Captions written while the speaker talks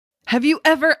Have you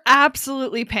ever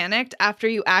absolutely panicked after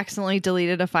you accidentally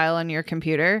deleted a file on your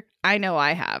computer? I know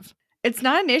I have. It's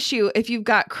not an issue if you've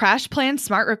got CrashPlan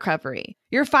Smart Recovery.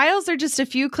 Your files are just a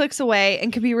few clicks away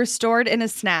and can be restored in a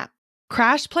snap.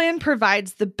 CrashPlan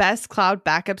provides the best cloud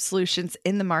backup solutions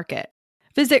in the market.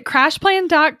 Visit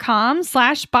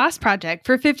crashplan.com/bossproject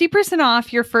for 50%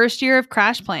 off your first year of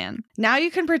CrashPlan. Now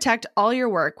you can protect all your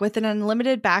work with an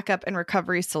unlimited backup and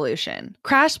recovery solution.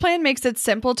 CrashPlan makes it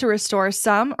simple to restore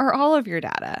some or all of your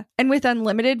data. And with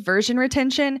unlimited version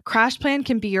retention, CrashPlan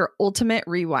can be your ultimate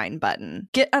rewind button.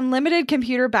 Get unlimited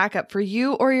computer backup for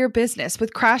you or your business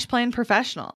with CrashPlan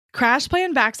Professional.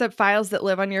 CrashPlan backs up files that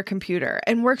live on your computer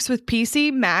and works with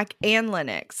PC, Mac, and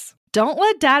Linux. Don't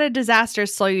let data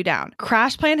disasters slow you down.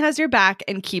 CrashPlan has your back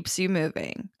and keeps you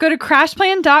moving. Go to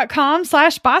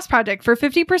crashplan.com/bossproject for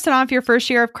 50% off your first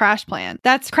year of CrashPlan.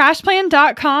 That's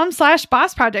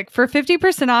crashplan.com/bossproject for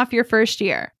 50% off your first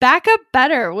year. Back up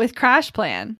better with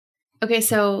CrashPlan. Okay,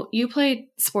 so you played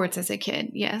sports as a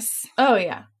kid, yes? Oh,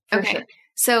 yeah. Okay, sure.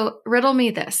 So riddle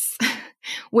me this.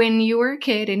 When you were a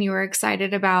kid and you were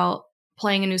excited about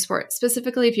playing a new sport,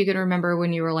 specifically if you could remember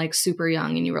when you were like super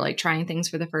young and you were like trying things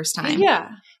for the first time. Yeah.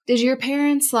 Did your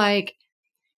parents like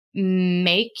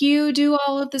make you do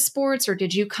all of the sports, or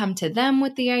did you come to them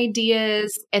with the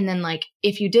ideas? And then like,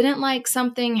 if you didn't like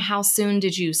something, how soon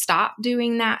did you stop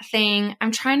doing that thing?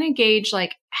 I'm trying to gauge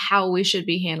like how we should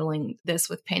be handling this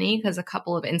with Penny, because a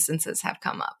couple of instances have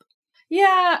come up.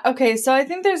 Yeah. Okay. So I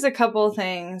think there's a couple of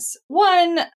things.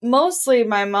 One, mostly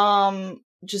my mom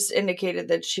just indicated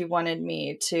that she wanted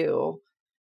me to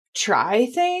try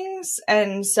things.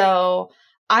 And so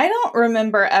I don't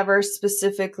remember ever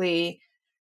specifically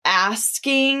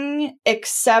asking,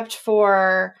 except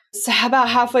for about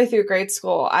halfway through grade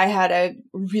school, I had a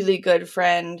really good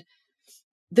friend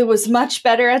that was much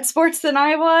better at sports than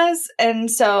I was.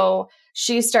 And so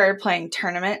she started playing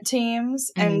tournament teams.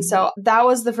 Mm-hmm. And so that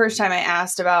was the first time I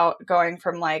asked about going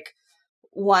from like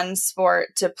one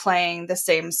sport to playing the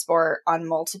same sport on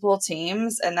multiple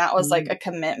teams. And that was like a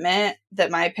commitment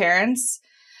that my parents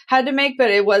had to make, but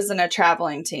it wasn't a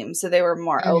traveling team. So they were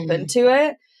more open to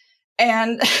it.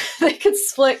 And they could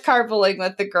split carpooling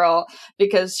with the girl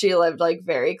because she lived like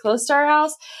very close to our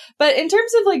house. But in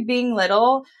terms of like being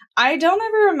little, I don't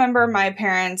ever remember my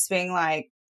parents being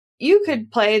like, you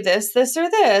could play this, this,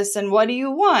 or this. And what do you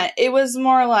want? It was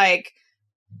more like,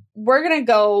 we're going to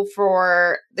go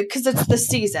for, because it's the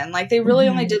season. Like they really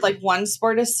only did like one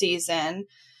sport a season,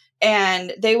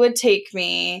 and they would take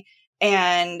me,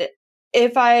 and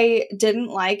if I didn't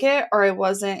like it or I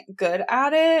wasn't good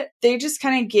at it, they just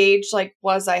kind of gauged like,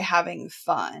 was I having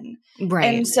fun? Right.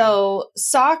 And so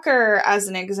soccer, as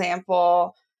an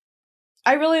example,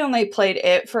 I really only played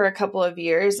it for a couple of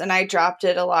years, and I dropped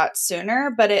it a lot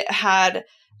sooner, but it had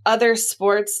other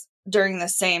sports during the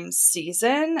same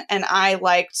season, and I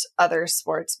liked other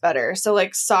sports better. So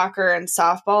like soccer and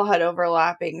softball had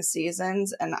overlapping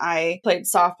seasons, and I played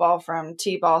softball from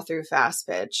t-ball through fast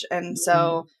pitch. And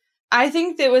so I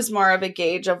think it was more of a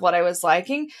gauge of what I was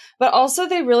liking, but also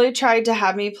they really tried to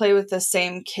have me play with the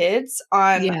same kids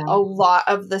on a lot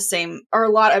of the same, or a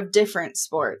lot of different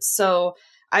sports. So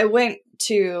I went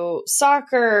to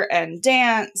soccer and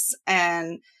dance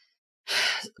and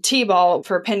t-ball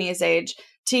for Penny's age,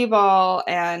 t-ball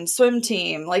and swim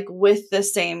team, like with the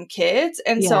same kids.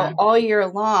 And so all year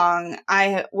long,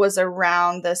 I was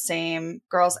around the same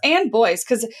girls and boys,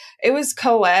 because it was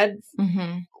co-ed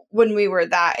when we were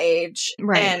that age.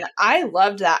 Right. And I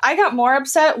loved that. I got more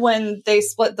upset when they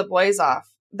split the boys off.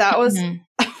 That was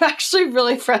actually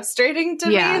really frustrating to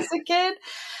me as a kid.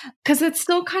 Because it's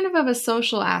still kind of a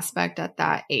social aspect at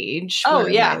that age. Oh,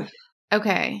 yeah. Like,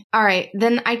 okay. All right.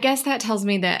 Then I guess that tells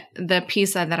me that the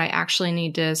piece that I actually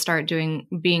need to start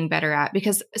being better at.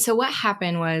 Because so what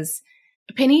happened was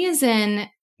Penny is in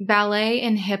ballet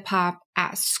and hip hop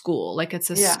at school. Like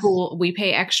it's a school, we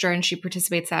pay extra and she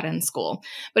participates at in school.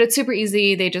 But it's super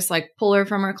easy. They just like pull her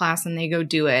from her class and they go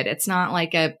do it. It's not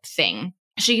like a thing.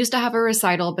 She used to have a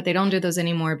recital, but they don't do those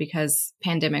anymore because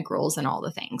pandemic rules and all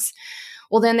the things.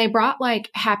 Well, then they brought like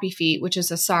Happy Feet, which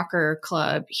is a soccer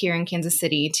club here in Kansas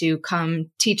City, to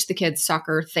come teach the kids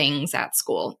soccer things at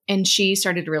school. And she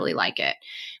started to really like it.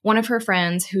 One of her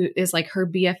friends, who is like her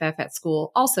BFF at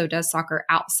school, also does soccer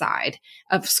outside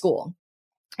of school.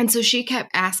 And so she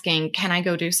kept asking, can I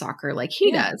go do soccer like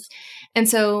he does? And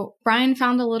so Brian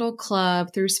found a little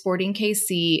club through Sporting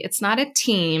KC. It's not a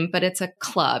team, but it's a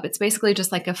club. It's basically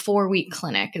just like a 4-week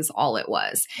clinic is all it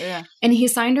was. Yeah. And he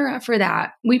signed her up for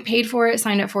that. We paid for it,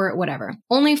 signed up for it, whatever.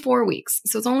 Only 4 weeks.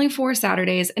 So it's only 4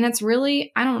 Saturdays. And it's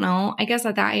really, I don't know, I guess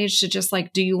at that age to just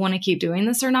like, do you want to keep doing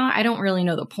this or not? I don't really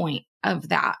know the point of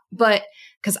that. But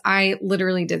because I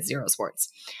literally did 0 sports.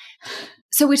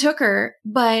 So we took her,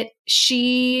 but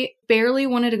she barely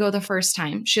wanted to go the first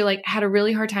time. She like had a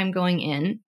really hard time going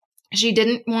in. She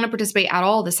didn't want to participate at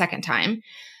all the second time.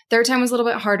 Third time was a little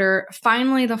bit harder.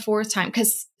 Finally, the fourth time,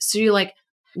 because she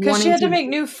she had to make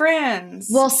new friends.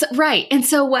 Well, right. And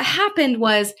so what happened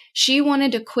was she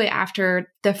wanted to quit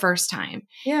after the first time.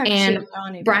 Yeah. And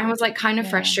Brian was like kind of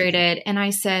frustrated. And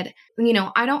I said,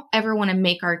 I don't ever want to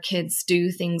make our kids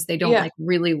do things they don't like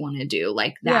really want to do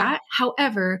like that. Yeah.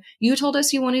 However, you told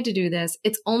us you wanted to do this.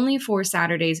 It's only 4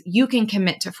 Saturdays. You can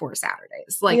commit to 4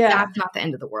 Saturdays. Like that's not the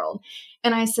end of the world.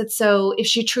 And I said, so if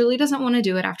she truly doesn't want to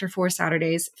do it after 4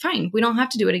 Saturdays, fine. We don't have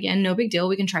to do it again. No big deal.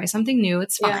 We can try something new.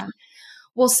 It's fine. Yeah.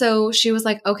 Well, so she was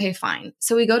like, okay, fine.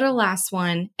 So we go to the last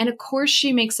one. And of course,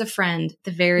 she makes a friend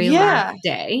the very last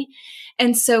day.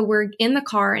 And so we're in the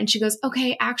car and she goes,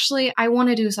 okay, actually, I want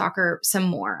to do soccer some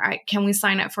more. Can we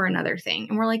sign up for another thing?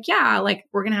 And we're like, yeah, like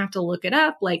we're going to have to look it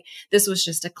up. Like this was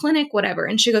just a clinic, whatever.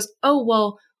 And she goes, oh,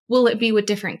 well, will it be with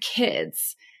different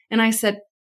kids? And I said,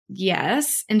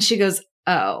 yes. And she goes,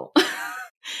 oh.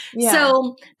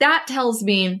 So that tells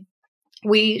me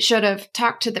we should have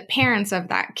talked to the parents of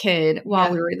that kid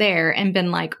while we were there and been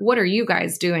like, what are you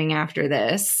guys doing after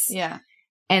this? Yeah.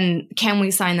 And can we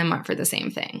sign them up for the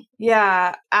same thing?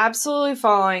 Yeah, absolutely.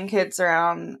 Following kids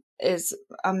around is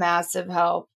a massive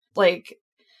help. Like,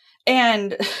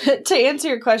 and to answer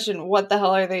your question, what the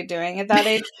hell are they doing at that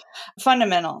age?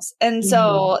 Fundamentals. And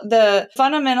so the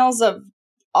fundamentals of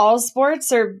all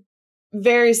sports are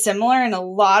very similar, and a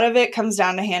lot of it comes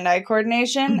down to hand-eye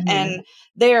coordination, and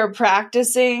they are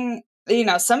practicing.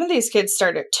 Some of these kids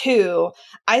start at 2.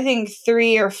 I think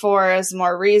 3 or 4 is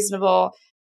more reasonable.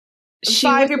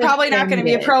 5, you're probably not going to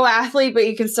be a pro athlete, but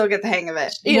you can still get the hang of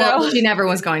it. You know? She never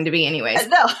was going to be anyways.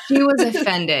 No. She was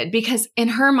offended because in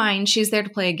her mind, she's there to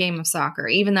play a game of soccer,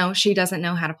 even though she doesn't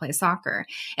know how to play soccer.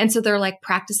 And so they're like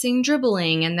practicing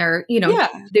dribbling and they're,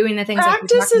 doing the things.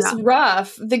 Practice is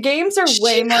rough. The games are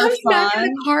way more fun. Back in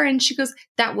the car and she goes,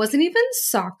 that wasn't even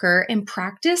soccer and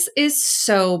practice is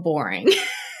so boring.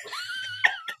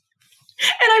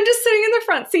 And I'm just sitting in the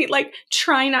front seat, like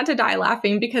trying not to die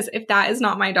laughing because if that is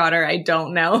not my daughter, I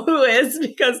don't know who is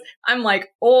because I'm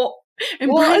like, oh. And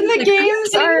the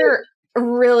games are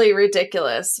really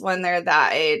ridiculous when they're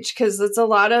that age because it's a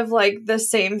lot of like the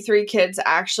same 3 kids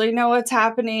actually know what's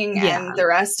happening and the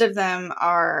rest of them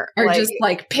are just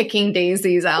like picking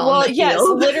daisies out. Well, yes,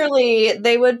 literally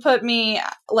they would put me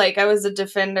like I was a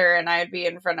defender and I'd be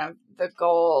in front of the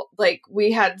goal. Like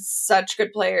we had such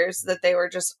good players that they were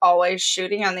just always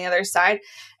shooting on the other side.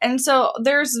 And so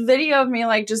there's video of me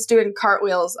like just doing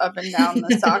cartwheels up and down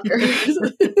the soccer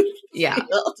field.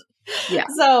 Yeah.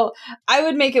 So I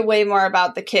would make it way more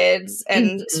about the kids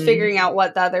and figuring out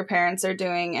what the other parents are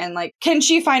doing. And like, can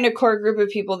she find a core group of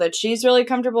people that she's really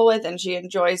comfortable with and she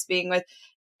enjoys being with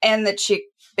and that she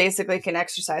basically can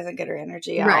exercise and get her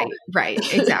energy out? Right.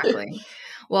 Exactly.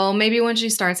 Well, maybe when she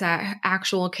starts at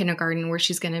actual kindergarten where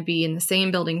she's going to be in the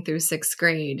same building through 6th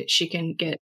grade, she can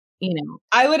get,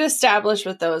 I would establish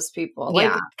with those people.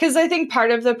 Like, because I think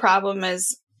part of the problem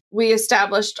is we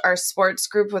established our sports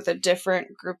group with a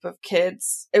different group of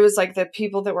kids. It was like the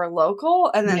people that were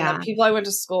local and then the people I went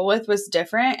to school with was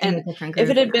different. And if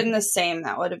it had been the same,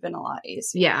 that would have been a lot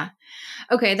easier. Yeah.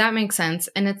 Okay. That makes sense.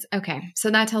 And it's okay.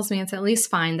 So that tells me it's at least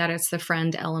fine that it's the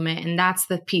friend element. And that's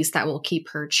the piece that will keep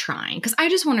her trying. Cause I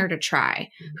just want her to try.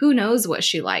 Who knows what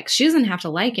she likes? She doesn't have to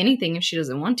like anything if she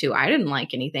doesn't want to. I didn't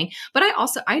like anything, but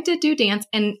I did do dance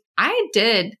and I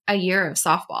did a year of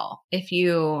softball. If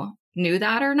you knew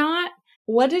that or not.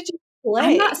 What did you play?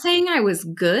 I'm not saying I was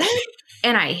good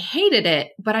and I hated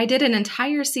it, but I did an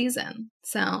entire season.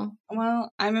 So,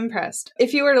 well, I'm impressed.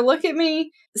 If you were to look at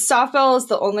me, softball is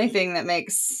the only thing that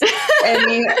makes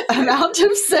any amount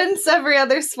of sense. Every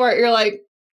other sport, you're like,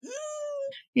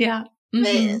 yeah.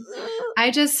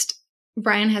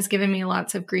 Brian has given me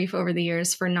lots of grief over the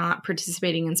years for not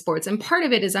participating in sports. And part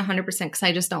of it is 100% because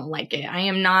I just don't like it. I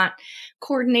am not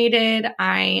coordinated.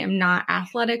 I am not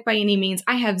athletic by any means.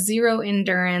 I have 0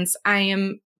 endurance. I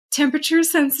am temperature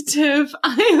sensitive.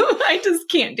 I just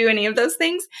can't do any of those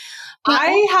things. But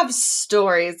I have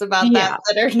stories about that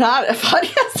are not a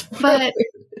podcast. But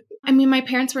I mean, my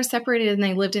parents were separated and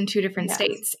they lived in 2 different Yes.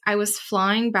 states. I was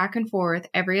flying back and forth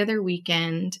every other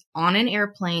weekend on an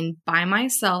airplane by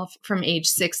myself from age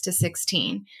 6 to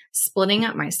 16, splitting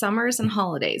up my summers and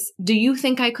holidays. Do you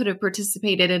think I could have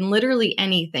participated in literally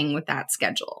anything with that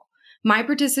schedule? My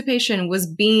participation was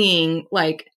being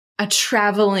like a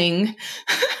traveling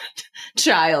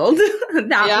child.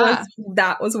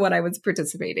 That was what I was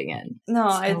participating in. No,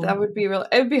 So- that would be real.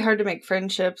 It would be hard to make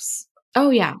friendships. Oh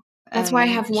yeah. That's why I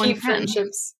have one keep friend.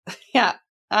 friendships. Yeah,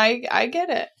 I get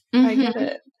it. I get Mhm.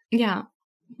 it. Yeah.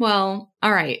 Well,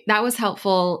 all right. That was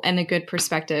helpful and a good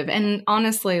perspective. And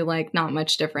honestly, like not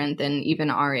much different than even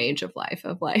our age of life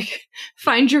of like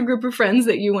find your group of friends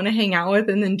that you want to hang out with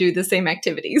and then do the same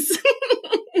activities.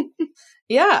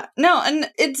 Yeah, no, and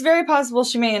it's very possible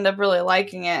she may end up really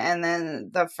liking it, and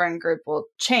then the friend group will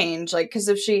change. Like, because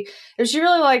if she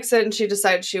really likes it and she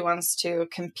decides she wants to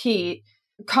compete,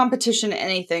 competition,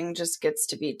 anything just gets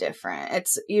to be different.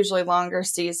 It's usually longer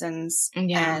seasons,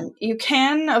 Yeah. and you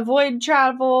can avoid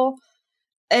travel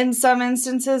in some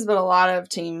instances, but a lot of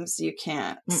teams you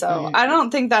can't. So Mm-mm. I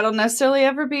don't think that'll necessarily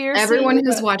ever be your. Everyone scene,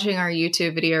 who's but watching our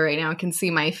YouTube video right now can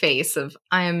see my face of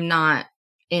I am not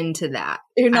into that.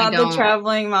 you're not I the don't-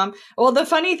 traveling mom. Well, the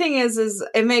funny thing is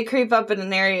it may creep up in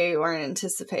an area you weren't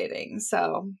anticipating.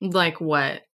 So Like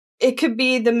what? it could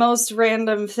be the most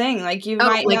random thing. Like you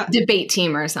might like not. debate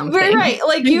team or something. Right.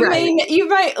 Like you Right.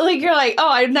 might like, you're like, oh,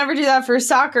 I'd never do that for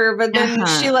soccer. But then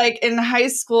Uh-huh. she like in high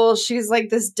school, she's like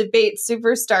this debate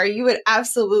superstar. You would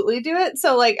absolutely do it.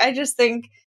 So like, I just think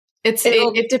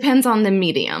It depends on the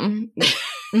medium.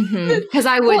 Because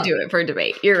I would Well- do it for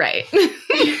debate. You're right.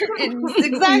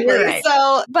 exactly. You're right.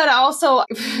 So, but also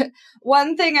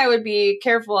one thing I would be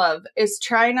careful of is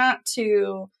try not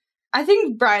to, I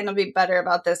think Brian will be better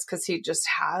about this because he just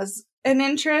has an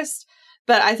interest.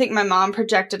 But I think my mom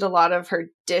projected a lot of her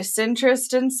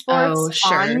disinterest in sports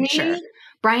on me. Sure.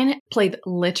 Brian played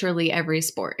literally every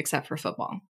sport except for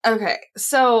football. Okay,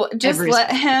 so just Every let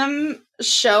sport. him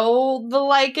show the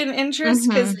like and interest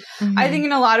because Mhm. I think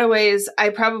in a lot of ways I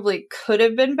probably could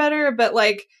have been better, but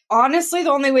like honestly, the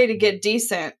only way to get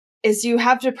decent is you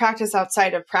have to practice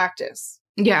outside of practice.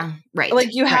 Yeah, right. Like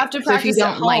you have right. to So if you practice at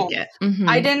don't home. like it. Mhm.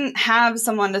 I didn't have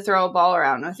someone to throw a ball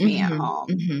around with me at Mhm. home.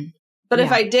 Mhm. But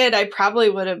if Yeah. I did, I probably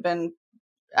would have been,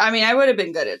 I mean, I would have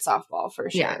been good at softball for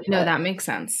sure. Yeah, no, but- that makes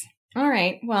sense. All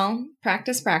right. Well,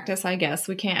 practice, I guess.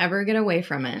 We can't ever get away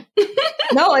from it.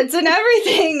 No, it's in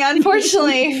everything,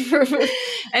 unfortunately.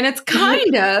 And it's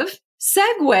kind of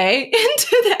segue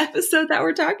into the episode that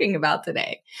we're talking about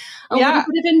today. A little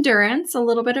bit of endurance, a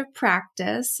little bit of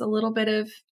practice, a little bit of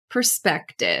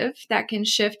perspective that can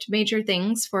shift major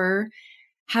things for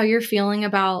how you're feeling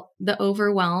about the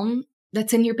overwhelm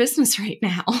that's in your business right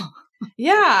now.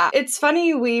 Yeah, it's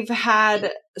funny. We've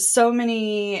had so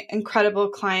many incredible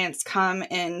clients come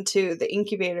into the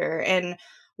incubator, and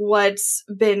what's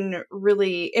been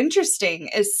really interesting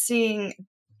is seeing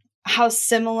how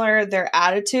similar their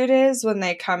attitude is when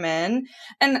they come in.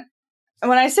 And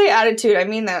when I say attitude, I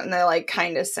mean that in the like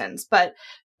kind of sense. But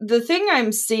the thing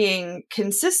I'm seeing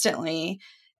consistently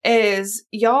is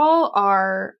y'all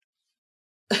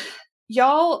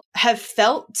have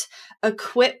felt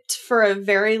equipped for a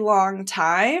very long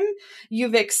time.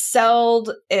 You've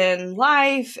excelled in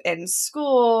life and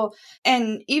school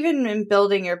and even in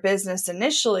building your business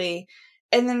initially.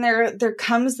 And then there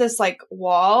comes this like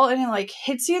wall and it like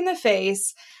hits you in the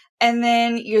face. And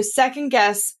then you second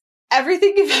guess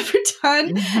everything you've ever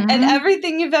done and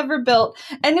everything you've ever built.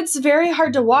 And it's very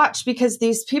hard to watch because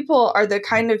these people are the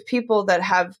kind of people that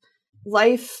have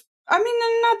life. I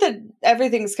mean, not that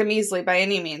everything's come easily by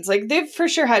any means. Like they've for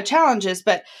sure had challenges,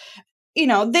 but you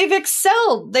know, they've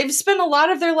excelled. They've spent a lot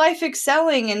of their life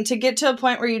excelling, and to get to a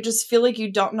point where you just feel like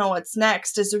you don't know what's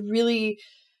next is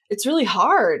it's really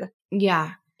hard.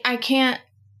 Yeah. I can't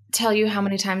tell you how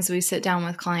many times we sit down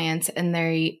with clients and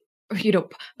they, you know,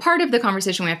 part of the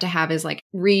conversation we have to have is like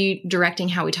redirecting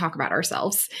how we talk about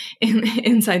ourselves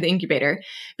inside the incubator,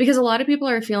 because a lot of people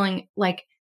are feeling like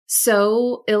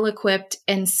so ill-equipped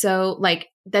and so like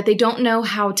that they don't know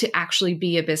how to actually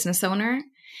be a business owner.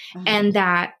 And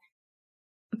that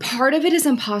part of it is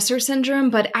imposter syndrome,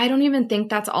 but I don't even think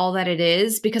that's all that it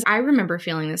is, because I remember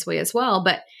feeling this way as well.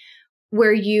 But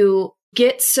where you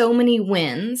get so many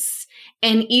wins,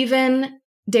 and even,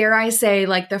 dare I say,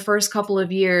 like the first couple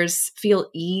of years feel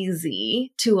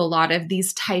easy to a lot of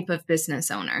these type of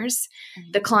business owners.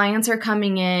 The clients are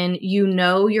coming in, you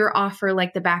know your offer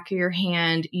like the back of your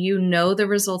hand, you know the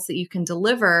results that you can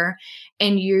deliver,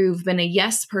 and you've been a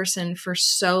yes person for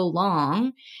so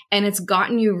long, and it's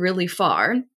gotten you really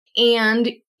far.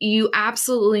 And you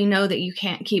absolutely know that you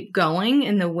can't keep going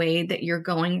in the way that you're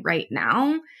going right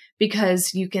now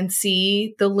because you can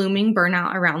see the looming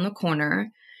burnout around the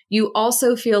corner. You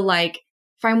also feel like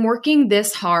if I'm working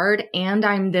this hard and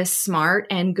I'm this smart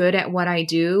and good at what I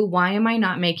do, why am I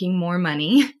not making more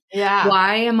money? Yeah.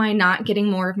 Why am I not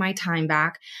getting more of my time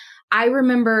back? I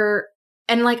remember,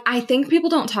 and like, I think people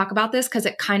don't talk about this because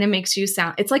it kind of makes you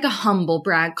sound, it's like a humble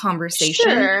brag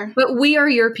conversation, Sure. but we are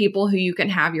your people who you can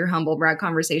have your humble brag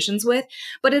conversations with.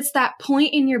 But it's that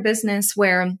point in your business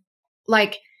where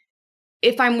like,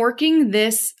 if I'm working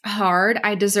this hard,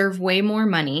 I deserve way more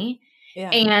money. Yeah.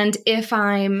 And if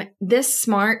I'm this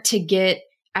smart to get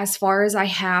as far as I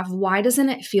have, why doesn't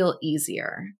it feel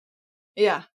easier?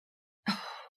 Yeah.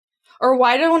 Or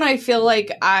why don't I feel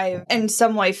like I've in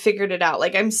some way figured it out?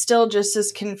 Like I'm still just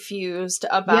as confused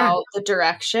about the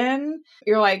direction.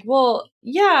 You're like, well,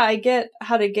 yeah, I get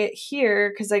how to get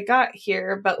here because I got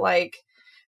here, but like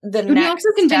the And you next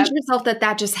also convince step, yourself that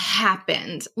that just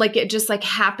happened. Like it just like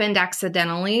happened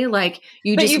accidentally. Like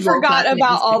you but just you woke forgot up and it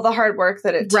about was all the hard work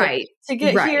that it took right. to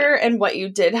get Right. here and what you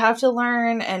did have to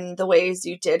learn and the ways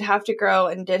you did have to grow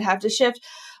and did have to shift.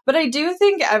 But I do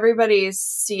think everybody's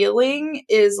ceiling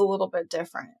is a little bit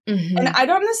different. Mhm. And I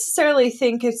don't necessarily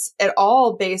think it's at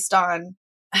all based on,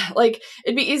 like,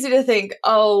 it'd be easy to think,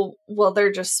 oh, well,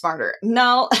 they're just smarter.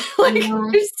 No, like,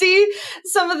 No. you see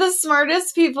some of the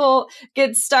smartest people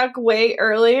get stuck way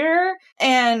earlier.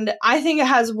 And I think it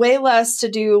has way less to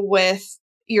do with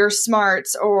your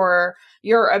smarts or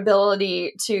your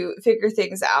ability to figure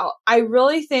things out. I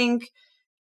really think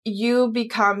you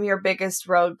become your biggest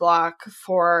roadblock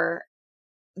for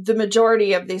the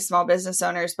majority of these small business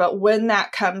owners. But when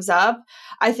that comes up,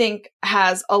 I think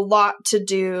has a lot to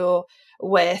do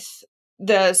with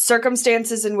the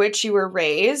circumstances in which you were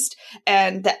raised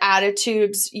and the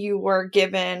attitudes you were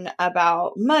given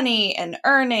about money and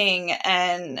earning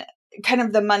and kind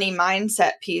of the money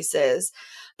mindset pieces,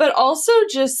 but also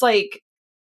just like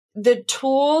the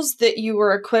tools that you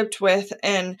were equipped with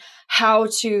and how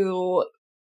to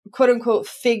quote unquote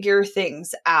figure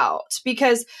things out.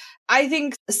 Because I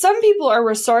think some people are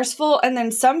resourceful and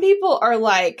then some people are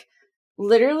like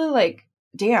literally like,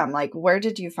 damn, like where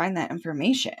did you find that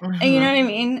information? And you know what I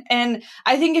mean? And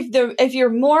I think if you're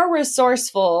more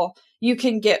resourceful, you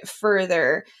can get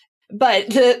further. But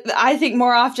I think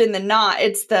more often than not,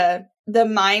 it's the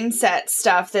mindset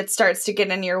stuff that starts to get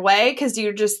in your way because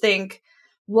you just think,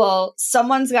 well,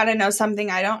 someone's got to know something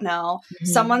I don't know. Mhm.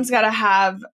 Someone's got to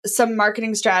have some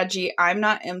marketing strategy I'm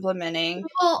not implementing.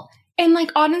 Well, and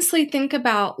like honestly think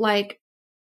about like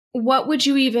what would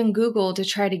you even Google to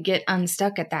try to get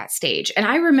unstuck at that stage? And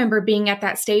I remember being at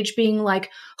that stage being like,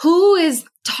 who is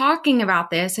talking about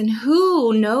this and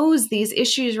who knows these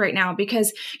issues right now?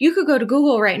 Because you could go to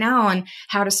Google right now on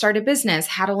how to start a business,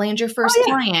 how to land your first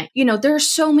client. You know, there are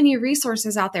so many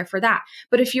resources out there for that.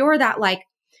 But if you're that like,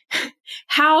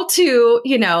 how to,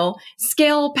 you know,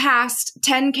 scale past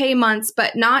 10K months,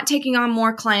 but not taking on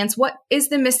more clients, what is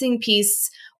the missing piece?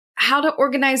 How to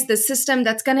organize the system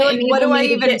that's going to like, enable what do I me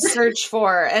to even get search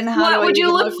for and how what do I would you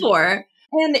even look for?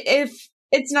 And if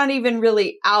it's not even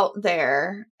really out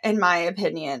there, in my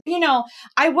opinion, you know,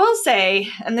 I will say,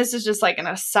 and this is just like an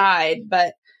aside,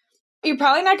 but you're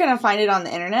probably not going to find it on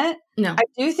the internet. No. I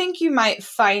do think you might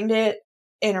find it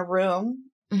in a room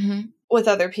with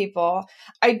other people.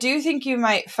 I do think you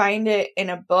might find it in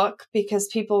a book because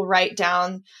people write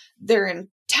down their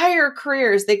entire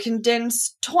careers. They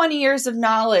condense 20 years of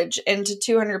knowledge into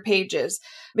 200 pages,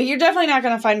 but you're definitely not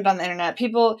going to find it on the internet.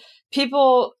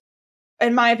 People,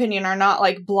 in my opinion, are not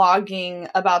like blogging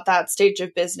about that stage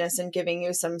of business and giving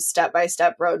you some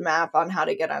step-by-step roadmap on how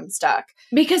to get unstuck.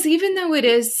 Because even though it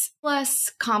is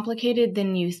less complicated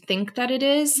than you think that it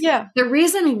is, Yeah. the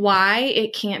reason why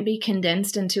it can't be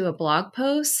condensed into a blog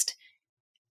post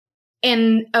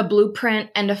and a blueprint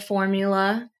and a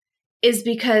formula is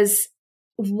because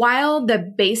while the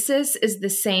basis is the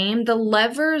same, the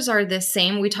levers are the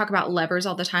same. We talk about levers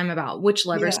all the time about which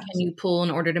levers can you pull in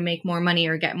order to make more money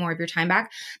or get more of your time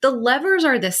back. The levers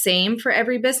are the same for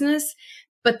every business,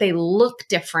 but they look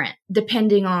different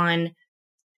depending on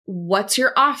what's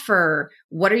your offer?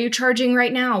 What are you charging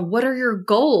right now? What are your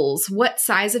goals? What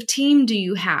size of team do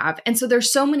you have? And so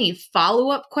there's so many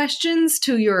follow-up questions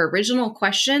to your original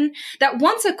question that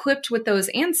once equipped with those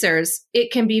answers,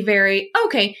 it can be very,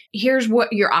 okay, here's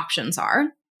what your options are.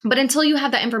 But until you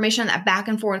have that information, that back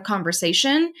and forth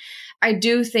conversation, I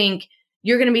do think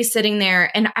you're going to be sitting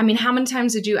there. And I mean, how many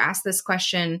times did you ask this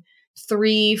question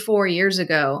 3-4 years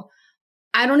ago?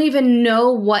 I don't even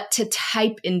know what to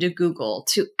type into Google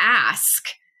to ask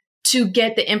to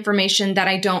get the information that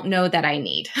I don't know that I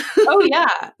need. Oh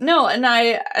yeah. No, and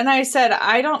I said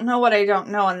I don't know what I don't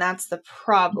know, and that's the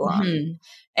problem. Mhm.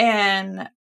 And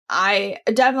I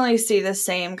definitely see the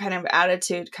same kind of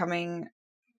attitude coming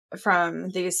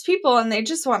from these people, and they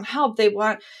just want help. They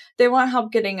want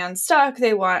help getting unstuck.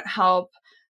 They want help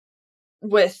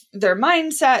with their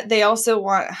mindset. They also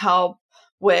want help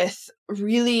with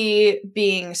really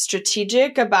being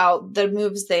strategic about the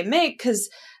moves they make, because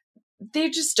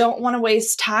they just don't want to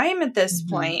waste time at this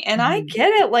point. And I get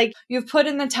it. Like, you've put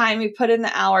in the time, you put in the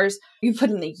hours, you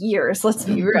put in the years, let's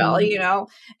be real, you know,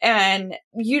 and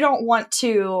you don't want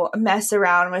to mess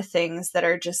around with things that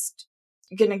are just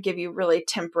going to give you really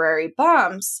temporary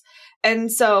bumps.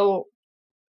 And so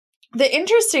the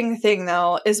interesting thing,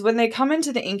 though, is when they come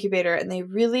into the incubator and they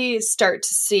really start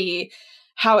to see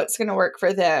how it's going to work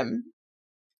for them,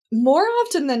 more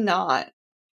often than not,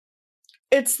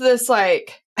 it's this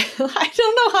like, I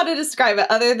don't know how to describe it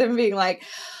other than being like,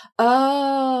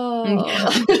 oh.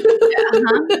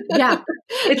 Yeah.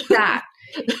 It's that.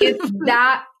 It's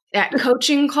that at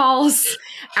coaching calls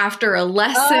after a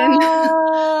lesson.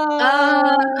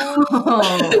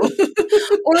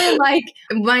 Or like,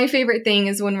 my favorite thing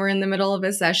is when we're in the middle of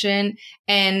a session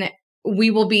and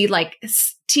we will be like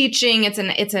teaching.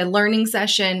 It's a learning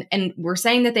session and we're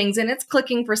saying the things and it's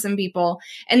clicking for some people.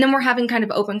 And then we're having kind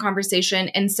of open conversation.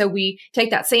 And so we take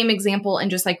that same example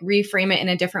and just like reframe it in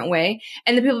a different way.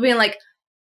 And the people being like,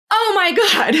 oh my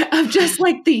God, of just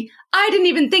like I didn't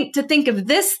even think of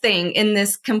this thing in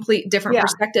this complete different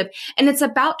perspective. And it's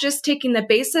about just taking the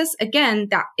basis, again,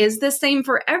 that is the same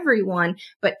for everyone,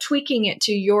 but tweaking it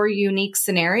to your unique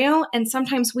scenario. And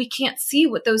sometimes we can't see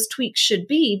what those tweaks should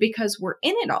be because we're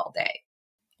in it all day.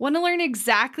 Want to learn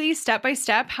exactly step by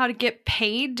step how to get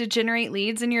paid to generate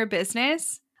leads in your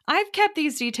business? I've kept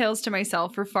these details to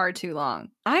myself for far too long.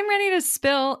 I'm ready to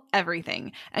spill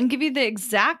everything and give you the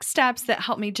exact steps that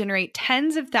help me generate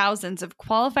tens of thousands of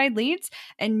qualified leads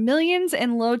and millions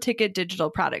in low-ticket digital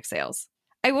product sales.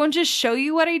 I won't just show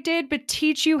you what I did, but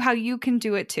teach you how you can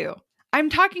do it too. I'm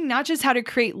talking not just how to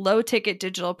create low-ticket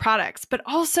digital products, but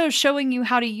also showing you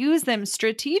how to use them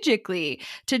strategically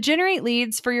to generate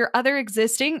leads for your other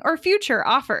existing or future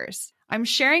offers. I'm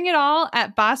sharing it all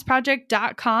at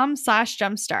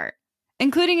bossproject.com/jumpstart,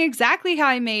 including exactly how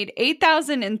I made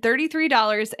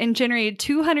 $8,033 and generated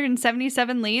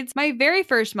 277 leads my very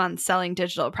first month selling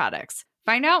digital products.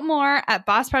 Find out more at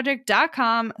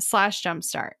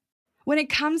bossproject.com/jumpstart. When it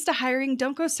comes to hiring,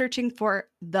 don't go searching for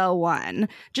the one.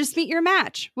 Just meet your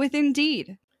match with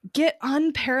Indeed. Get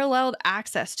unparalleled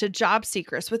access to job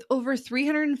seekers with over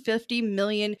 350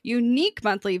 million unique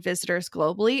monthly visitors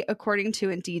globally, according to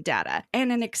Indeed data,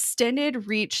 and an extended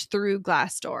reach through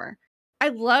Glassdoor. I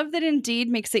love that Indeed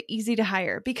makes it easy to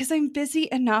hire because I'm busy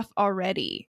enough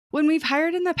already. When we've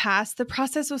hired in the past, the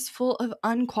process was full of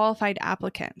unqualified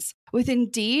applicants. With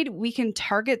Indeed, we can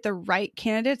target the right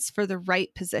candidates for the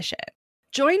right position.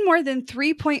 Join more than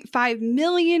 3.5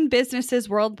 million businesses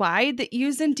worldwide that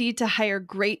use Indeed to hire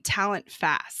great talent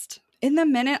fast. In the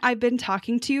minute I've been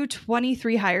talking to you,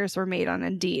 23 hires were made on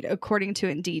Indeed, according to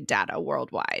Indeed data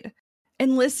worldwide.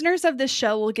 And listeners of this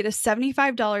show will get a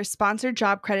 $75 sponsored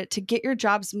job credit to get your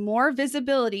jobs more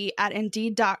visibility at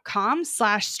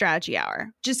Indeed.com/strategy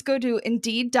hour. Just go to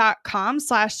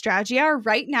Indeed.com/strategy hour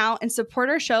right now and support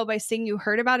our show by saying you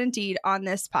heard about Indeed on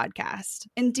this podcast.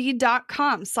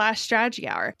 Indeed.com/strategy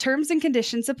hour. Terms and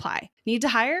conditions apply. Need to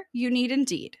hire? You need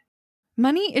Indeed.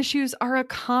 Money issues are a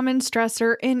common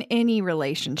stressor in any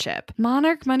relationship.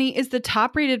 Monarch Money is the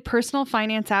top-rated personal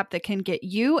finance app that can get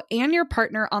you and your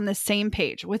partner on the same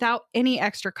page without any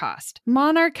extra cost.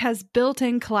 Monarch has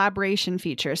built-in collaboration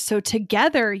features, so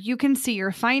together you can see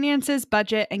your finances,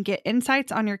 budget, and get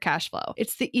insights on your cash flow.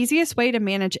 It's the easiest way to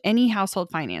manage any household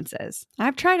finances.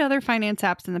 I've tried other finance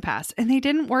apps in the past, and they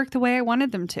didn't work the way I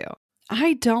wanted them to.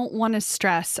 I don't want to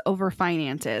stress over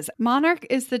finances. Monarch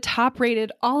is the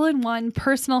top-rated all-in-one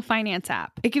personal finance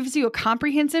app. It gives you a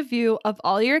comprehensive view of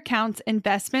all your accounts,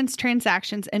 investments,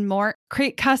 transactions, and more.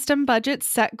 Create custom budgets,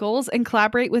 set goals, and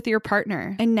collaborate with your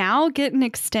partner. And now get an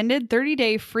extended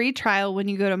 30-day free trial when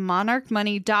you go to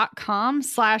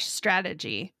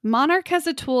monarchmoney.com/strategy. Monarch has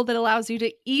a tool that allows you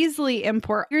to easily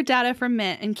import your data from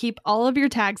Mint and keep all of your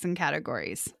tags and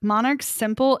categories. Monarch's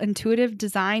simple, intuitive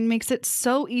design makes it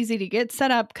so easy to get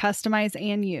set up, customize,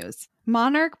 and use.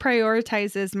 Monarch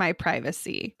prioritizes my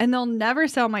privacy, and they'll never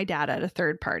sell my data to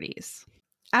third parties.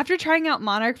 After trying out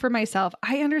Monarch for myself,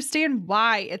 I understand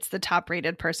why it's the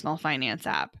top-rated personal finance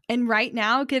app. And right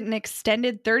now, get an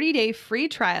extended 30-day free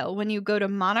trial when you go to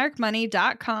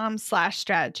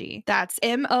monarchmoney.com/strategy. That's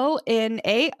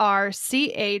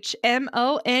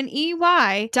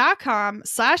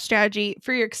MONARCHMONEY.com/strategy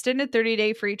for your extended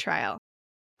 30-day free trial.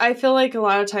 I feel like a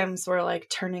lot of times we're like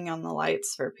turning on the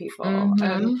lights for people. Mm-hmm.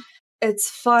 And it's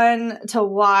fun to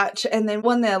watch. And then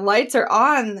when the lights are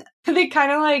on, they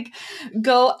kind of like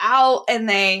go out and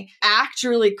they act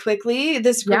really quickly.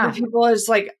 This group of people is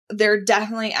like, they're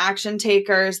definitely action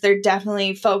takers. They're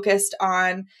definitely focused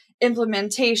on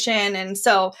implementation. And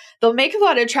so they'll make a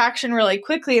lot of traction really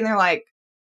quickly. And they're like,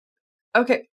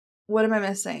 okay, what am I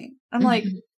missing? I'm like,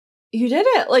 you did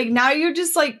it. Like now you're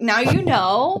just like, now you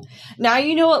know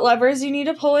what levers you need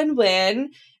to pull and win.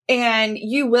 And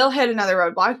you will hit another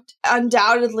roadblock,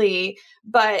 undoubtedly,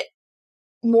 but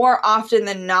more often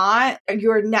than not,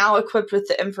 you're now equipped with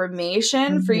the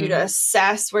information for you to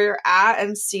assess where you're at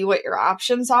and see what your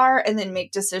options are and then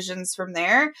make decisions from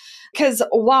there. Because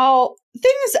while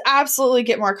things absolutely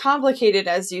get more complicated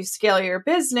as you scale your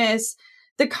business,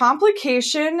 the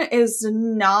complication is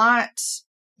not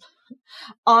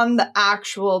on the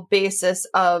actual basis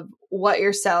of what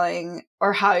you're selling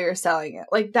or how you're selling it.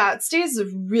 Like that stays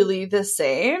really the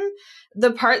same.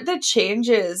 The part that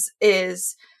changes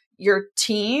is your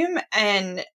team,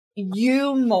 and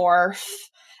you morph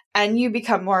and you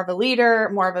become more of a leader,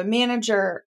 more of a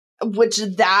manager, which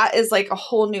that is like a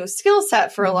whole new skill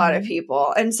set for a lot of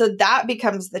people. And so that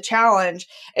becomes the challenge.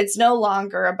 It's no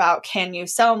longer about, can you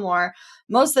sell more?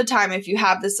 Most of the time, if you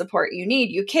have the support you need,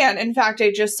 you can. In fact,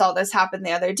 I just saw this happen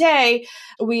the other day.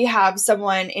 We have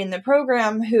someone in the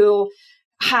program who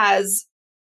has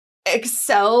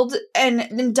excelled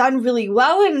and done really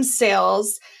well in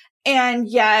sales, and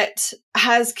yet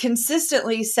has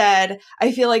consistently said,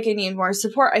 I feel like I need more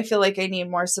support. I feel like I need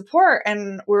more support.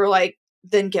 And we're like,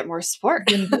 then get more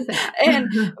support.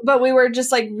 But we were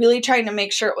just like really trying to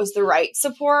make sure it was the right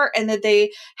support and that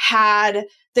they had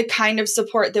the kind of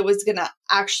support that was going to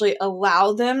actually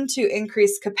allow them to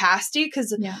increase capacity.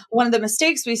 Because one of the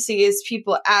mistakes we see is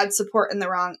people add support in the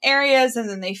wrong areas, and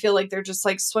then they feel like they're just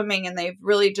like swimming and they've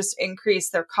really just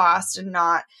increased their cost and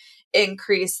not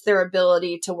increase their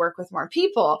ability to work with more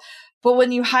people. But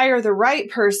when you hire the right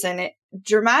person, it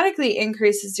dramatically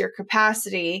increases your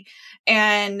capacity.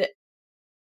 And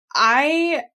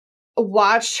I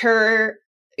watched her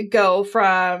go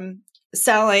from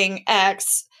selling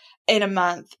X in a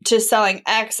month to selling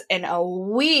X in a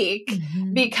week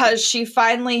because she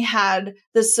finally had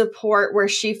the support where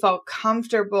she felt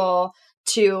comfortable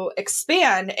to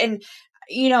expand. And,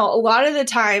 you know, a lot of the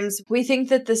times we think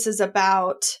that this is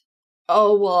about,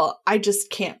 oh, well, I just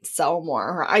can't sell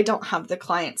more, or I don't have the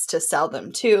clients to sell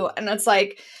them to. And it's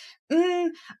like,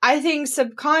 I think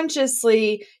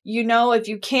subconsciously, you know, if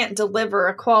you can't deliver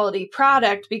a quality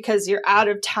product because you're out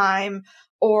of time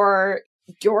or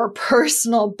your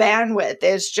personal bandwidth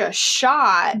is just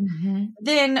shot,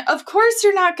 then of course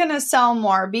you're not going to sell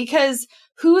more, because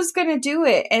who's going to do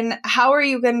it? And how are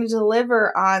you going to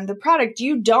deliver on the product?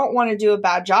 You don't want to do a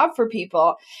bad job for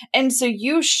people. And so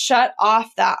you shut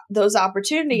off those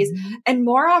opportunities. And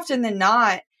more often than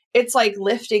not, it's like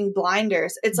lifting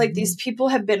blinders. It's like these people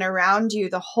have been around you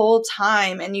the whole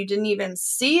time and you didn't even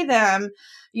see them.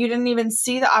 You didn't even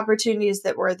see the opportunities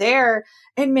that were there.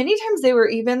 And many times they were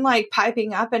even like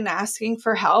piping up and asking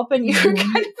for help, and you're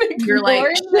kind of ignoring You're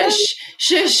like, them.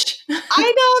 shush.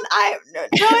 I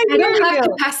don't have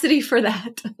capacity for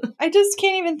that. I just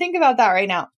can't even think about that right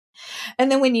now. And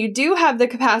then when you do have the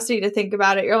capacity to think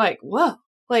about it, you're like, whoa,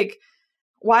 like,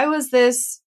 why was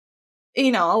this?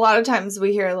 You know, a lot of times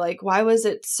we hear like, why was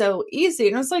it so easy?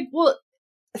 And I was like, well,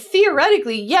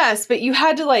 theoretically, yes, but you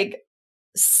had to like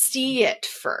see it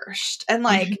first. And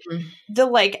like the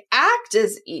like act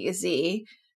is easy,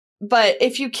 but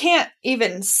if you can't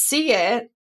even see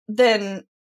it, then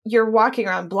you're walking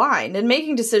around blind, and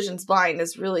making decisions blind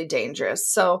is really dangerous.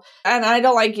 So, and I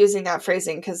don't like using that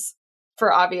phrasing because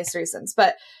for obvious reasons,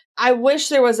 but I wish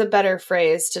there was a better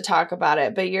phrase to talk about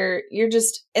it, but you're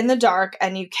just in the dark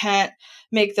and you can't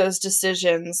make those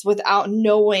decisions without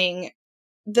knowing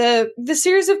the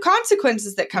series of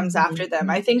consequences that comes after them.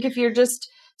 I think if you're just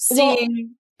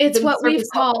seeing, it's what we've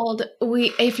called,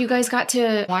 if you guys got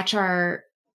to watch our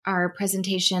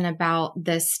presentation about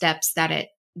the steps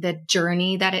the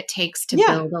journey that it takes to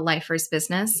build a life first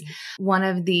business. One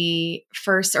of the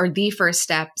first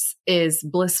steps is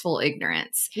blissful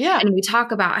ignorance. And we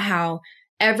talk about how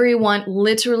Everyone,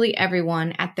 literally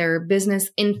everyone at their business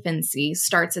infancy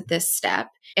starts at this step,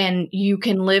 and you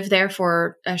can live there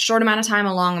for a short amount of time,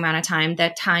 a long amount of time.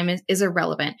 That time is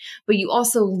irrelevant, but you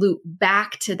also loop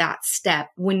back to that step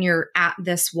when you're at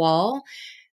this wall,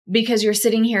 because you're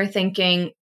sitting here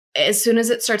thinking, as soon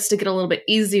as it starts to get a little bit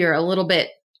easier, a little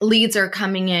bit leads are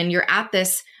coming in, you're at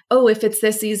this, oh, if it's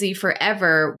this easy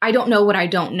forever, I don't know what I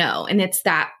don't know. And it's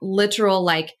that literal,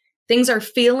 like, things are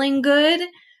feeling good,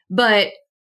 but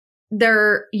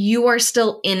you are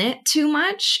still in it too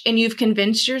much, and you've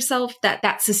convinced yourself that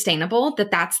that's sustainable,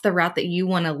 that that's the route that you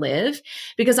want to live.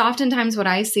 Because oftentimes what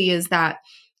I see is that,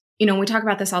 we talk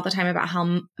about this all the time about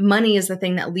how money is the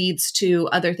thing that leads to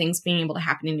other things being able to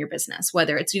happen in your business,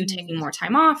 whether it's you taking more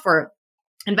time off or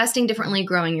investing differently,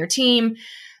 growing your team,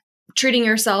 treating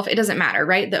yourself, it doesn't matter,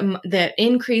 right? The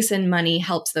increase in money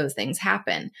helps those things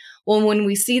happen. Well, when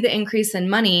we see the increase in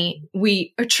money,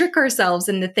 we trick ourselves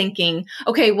into thinking,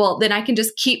 okay, well, then I can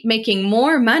just keep making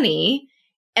more money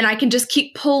and I can just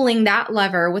keep pulling that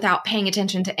lever without paying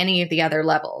attention to any of the other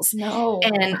levels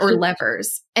or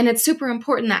levers. And it's super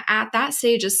important that at that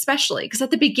stage, especially because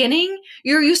at the beginning,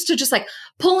 you're used to just like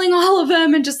pulling all of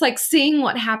them and just like seeing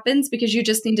what happens, because you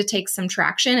just need to take some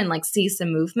traction and like see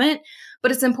some movement.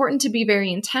 But it's important to be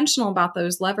very intentional about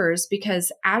those levers,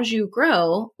 because as you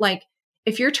grow, like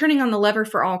if you're turning on the lever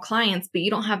for all clients, but you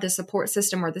don't have the support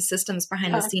system or the systems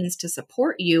behind the scenes to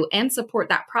support you and support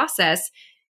that process,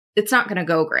 it's not going to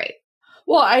go great.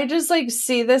 Well, I just like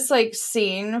see this like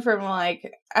scene from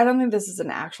like, I don't think this is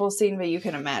an actual scene, but you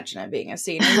can imagine it being a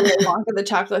scene in Willy Wonka the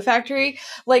Chocolate Factory.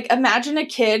 Like imagine a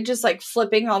kid just like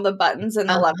flipping all the buttons and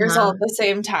the levers all at the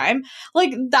same time.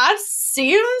 Like that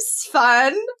seems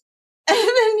fun. And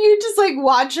then you just like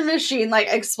watch a machine like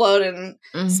explode and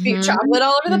spew chocolate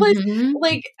all over the place.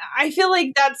 Like I feel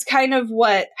like that's kind of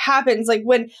what happens. Like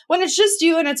when it's just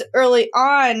you and it's early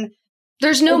on,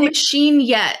 there's no machine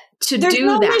yet to do that. There's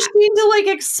no machine to like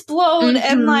explode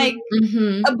and like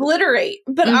obliterate.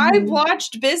 But I've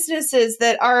watched businesses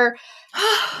that are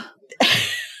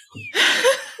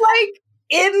like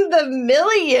in the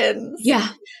millions. Yeah.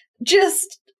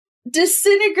 Just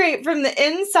disintegrate from the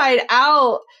inside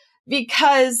out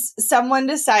because someone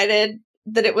decided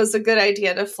that it was a good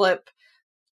idea to flip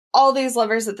all these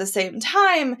levers at the same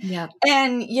time. Yeah.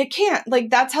 And you can't.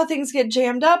 Like that's how things get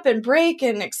jammed up and break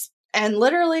and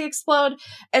literally explode.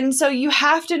 And so you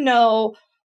have to know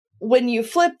when you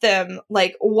flip them,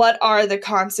 like what are the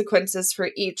consequences for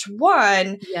each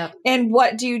one and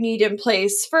what do you need in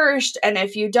place first? And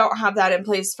if you don't have that in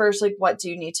place first, like what do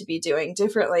you need to be doing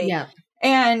differently? Yeah.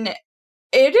 And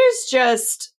it is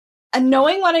just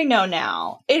knowing what I know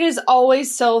now, it is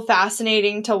always so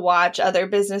fascinating to watch other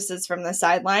businesses from the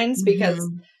sidelines because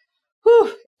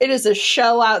it is a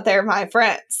show out there, my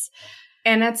friends.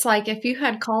 And it's like, if you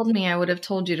had called me, I would have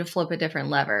told you to flip a different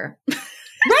lever.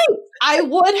 Right. I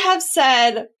would have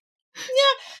said,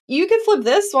 yeah, you could flip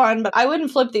this one, but I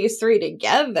wouldn't flip these three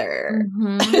together.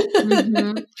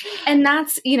 And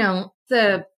that's,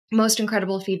 the most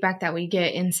incredible feedback that we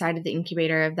get inside of the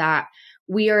incubator of that.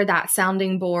 We are that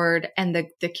sounding board, and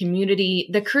the community,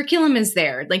 the curriculum is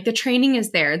there. Like the training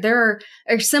is there. There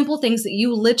are simple things that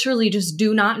you literally just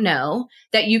do not know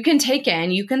that you can take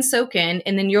in, you can soak in,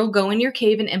 and then you'll go in your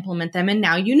cave and implement them. And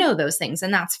now you know those things,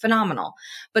 and that's phenomenal.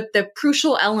 But the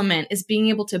crucial element is being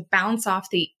able to bounce off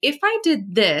if I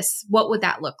did this, what would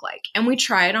that look like? And we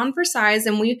try it on for size,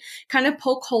 and we kind of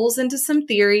poke holes into some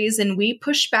theories, and we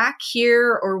push back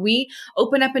here, or we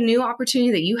open up a new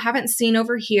opportunity that you haven't seen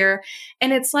over here.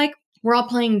 And it's like we're all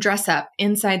playing dress up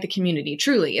inside the community.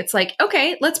 Truly. It's like,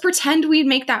 okay, let's pretend we'd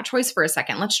make that choice for a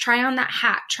second. Let's try on that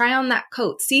hat, try on that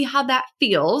coat, see how that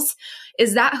feels.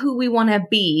 Is that who we want to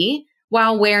be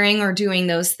while wearing or doing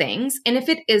those things? And if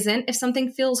it isn't, if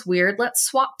something feels weird, let's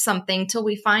swap something till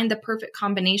we find the perfect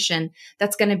combination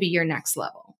that's going to be your next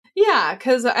level. Yeah,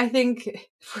 because I think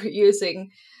if we're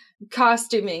using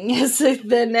costuming as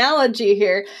the analogy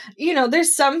here,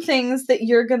 there's some things that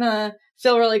you're going to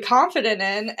feel really confident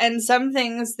in, and some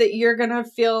things that you're going to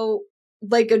feel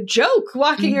like a joke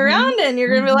walking around in. You're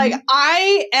going to be like,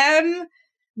 I am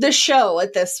the show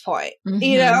at this point,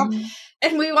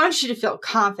 and we want you to feel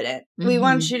confident. We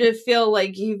want you to feel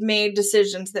like you've made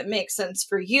decisions that make sense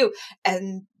for you.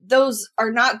 And those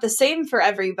are not the same for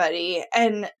everybody.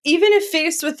 And even if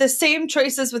faced with the same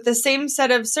choices, with the same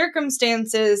set of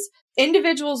circumstances,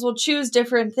 individuals will choose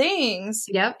different things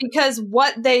because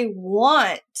what they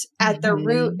want at the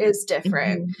root is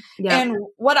different. And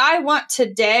what I want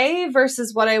today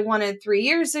versus what I wanted 3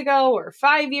 years ago or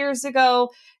 5 years ago,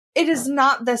 it is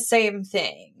not the same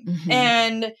thing.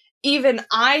 And even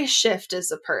I shift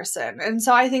as a person. And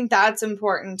so I think that's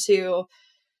important to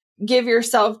give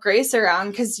yourself grace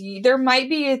around, because there might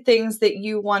be things that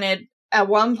you wanted at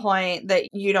one point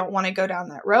that you don't want to go down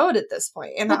that road at this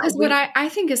point. And because what I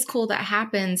think is cool that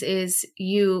happens is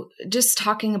you just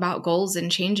talking about goals and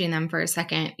changing them for a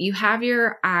second. You have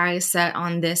your eyes set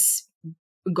on this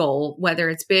goal, whether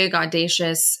it's big,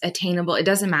 audacious, attainable, it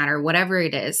doesn't matter, whatever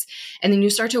it is. And then you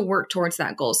start to work towards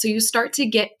that goal. So you start to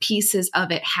get pieces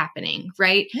of it happening,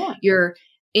 right? Yeah. You're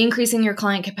increasing your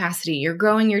client capacity, you're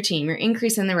growing your team, you're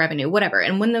increasing the revenue, whatever.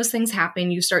 And when those things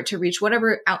happen, you start to reach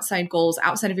whatever outside goals,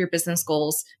 outside of your business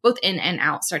goals, both in and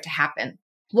out, start to happen.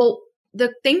 Well,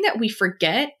 the thing that we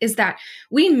forget is that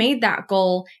we made that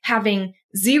goal having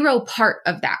zero part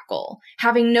of that goal,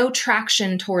 having no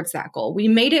traction towards that goal. We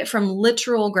made it from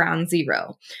literal ground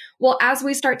zero. Well, as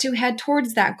we start to head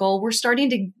towards that goal, we're starting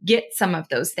to get some of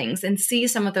those things and see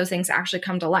some of those things actually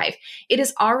come to life. It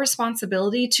is our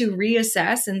responsibility to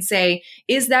reassess and say,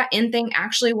 is that end thing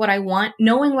actually what I want?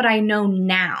 Knowing what I know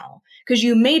now, because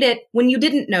you made it when you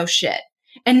didn't know shit.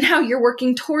 And now you're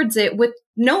working towards it with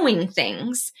knowing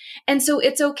things. And so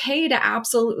it's okay to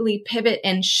absolutely pivot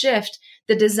and shift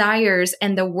the desires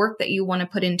and the work that you want to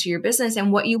put into your business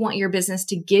and what you want your business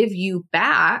to give you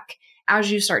back as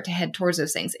you start to head towards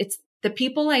those things. It's the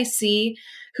people I see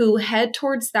who head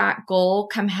towards that goal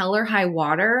come hell or high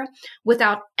water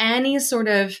without any sort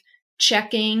of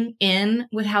checking in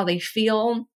with how they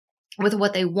feel, with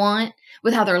what they want,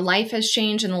 with how their life has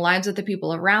changed and the lives of the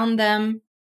people around them.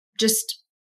 Just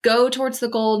go towards the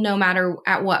goal no matter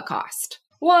at what cost.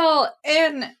 Well,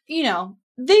 and,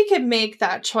 they can make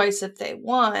that choice if they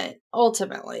want,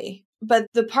 ultimately. But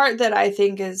the part that I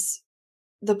think is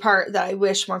the part that I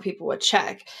wish more people would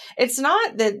check, it's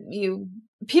not that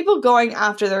people going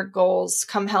after their goals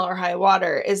come hell or high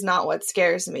water is not what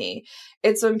scares me.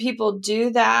 It's when people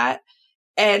do that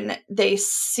and they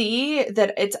see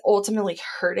that it's ultimately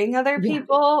hurting other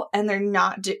people, and they're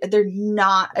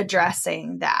not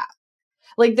addressing that.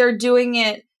 Like, they're doing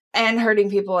it and hurting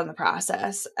people in the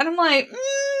process. And I'm like,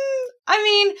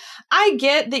 I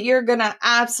get that you're going to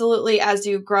absolutely, as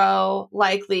you grow,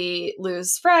 likely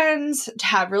lose friends, to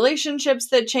have relationships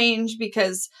that change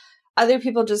because other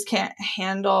people just can't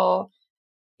handle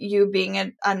you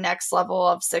being a next level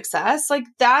of success. Like,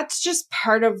 that's just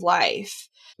part of life.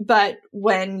 But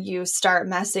when you start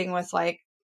messing with like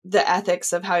the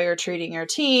ethics of how you're treating your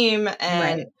team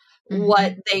and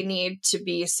what they need to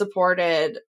be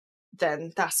supported,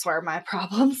 then that's where my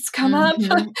problems come up.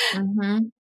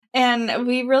 And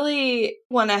we really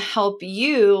want to help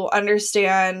you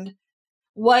understand,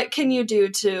 what can you do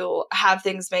to have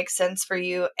things make sense for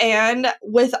you? And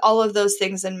with all of those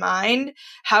things in mind,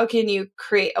 how can you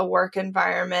create a work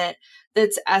environment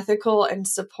that's ethical and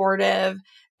supportive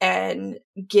and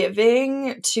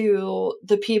giving to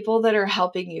the people that are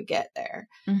helping you get there?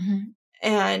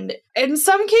 And in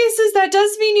some cases, that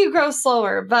does mean you grow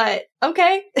slower, but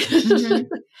okay.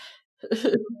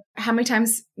 How many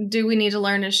times do we need to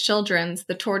learn as children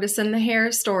the tortoise and the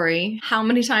hare story? How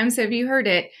many times have you heard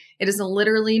it? It is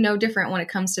literally no different when it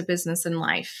comes to business and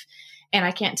life. And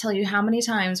I can't tell you how many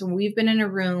times when we've been in a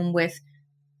room with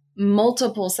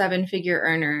multiple 7-figure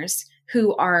earners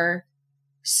who are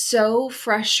so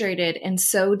frustrated and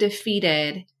so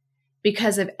defeated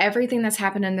because of everything that's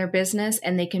happened in their business,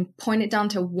 and they can point it down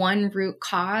to one root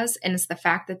cause, and it's the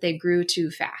fact that they grew too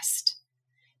fast.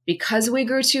 Because we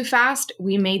grew too fast,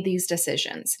 we made these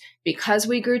decisions. Because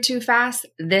we grew too fast,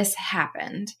 this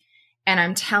happened. And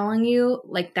I'm telling you,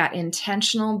 like, that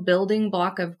intentional building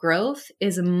block of growth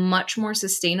is much more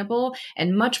sustainable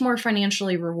and much more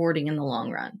financially rewarding in the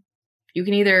long run. You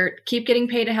can either keep getting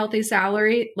paid a healthy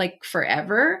salary like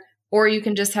forever, or you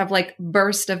can just have like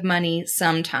burst of money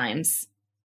sometimes.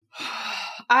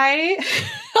 I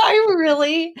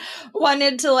really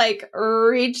wanted to like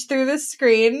reach through the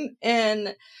screen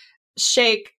and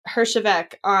shake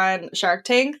Hershevek on Shark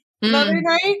Tank the other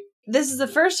night. This is the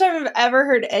first time I've ever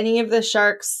heard any of the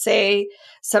sharks say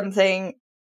something.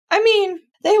 I mean,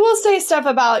 they will say stuff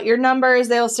about your numbers.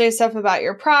 They will say stuff about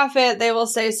your profit. They will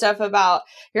say stuff about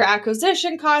your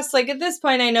acquisition costs. Like, at this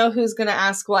point, I know who's going to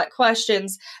ask what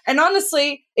questions. And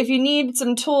honestly, if you need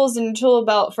some tools in your tool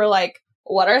belt for like,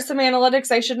 what are some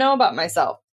analytics I should know about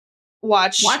myself?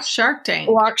 Watch Shark Tank.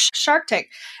 Watch Shark Tank.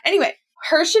 Anyway,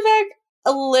 Hershevek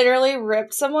literally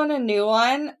ripped someone a new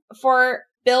one for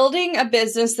building a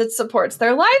business that supports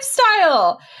their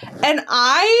lifestyle. And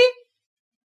I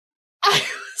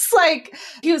was like,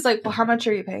 he was like, well, how much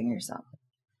are you paying yourself?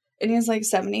 And he was like,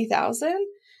 70,000.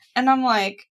 And I'm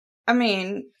like, I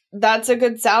mean, that's a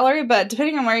good salary, but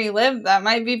depending on where you live, that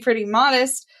might be pretty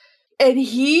modest. And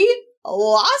he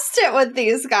lost it with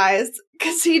these guys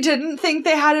because he didn't think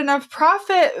they had enough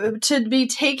profit to be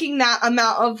taking that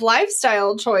amount of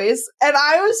lifestyle choice. And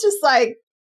I was just like,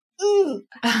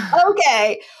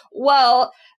 okay,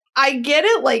 well, I get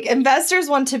it. Like, investors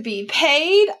want to be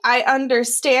paid. I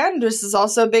understand. This is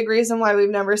also a big reason why we've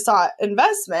never sought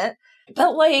investment.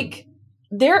 But like,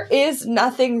 there is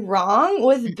nothing wrong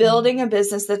with building a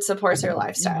business that supports your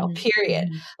lifestyle, period.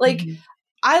 Like,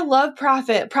 I love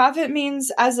profit. Profit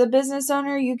means as a business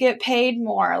owner, you get paid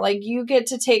more. Like, you get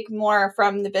to take more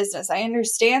from the business. I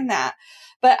understand that.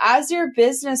 But as your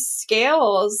business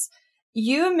scales,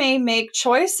 you may make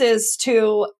choices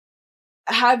to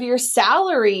have your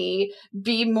salary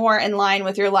be more in line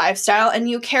with your lifestyle, and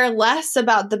you care less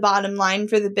about the bottom line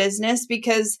for the business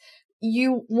because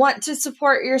you want to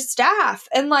support your staff.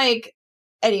 And like,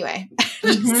 anyway,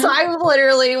 so I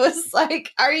literally was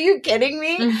like, are you kidding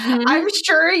me? I'm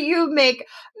sure you make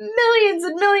millions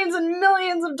and millions and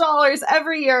millions of dollars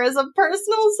every year as a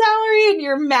personal salary, and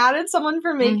you're mad at someone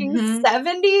for making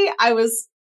 70. I was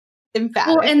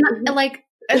emphatic. Well, and like,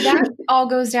 that all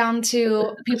goes down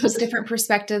to people's different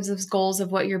perspectives of goals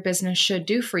of what your business should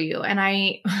do for you. And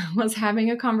I was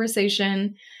having a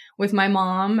conversation with my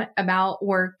mom about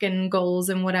work and goals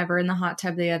and whatever in the hot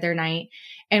tub the other night.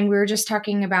 And we were just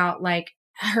talking about like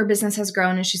her business has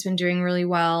grown and she's been doing really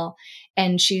well.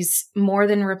 And she's more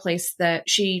than replaced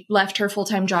she left her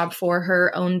full-time job for her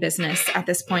own business. At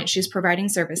this point, she's providing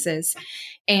services,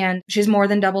 and she's more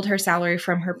than doubled her salary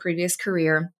from her previous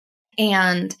career.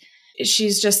 And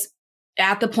she's just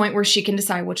at the point where she can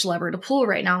decide which lever to pull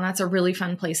right now. And that's a really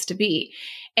fun place to be.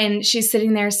 And she's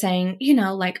sitting there saying, you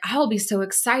know, like, I'll be so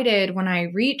excited when I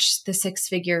reach the 6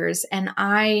 figures. And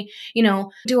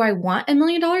do I want $1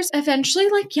 million eventually?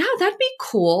 Like, yeah, that'd be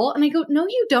cool. And I go, no,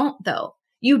 you don't though.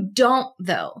 You don't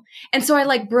though. And so I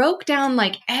like broke down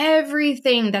like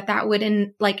everything that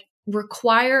would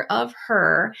require of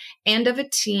her and of a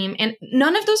team. And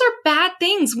none of those are bad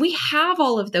things. We have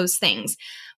all of those things.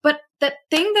 But the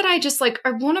thing that I just I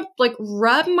want to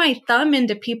rub my thumb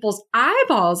into people's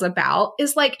eyeballs about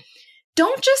is like,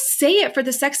 don't just say it for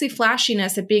the sexy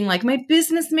flashiness of being like, my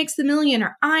business makes $1 million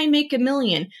or I make $1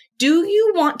 million. Do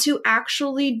you want to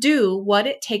actually do what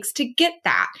it takes to get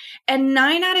that? And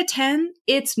 9 out of 10,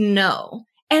 it's no.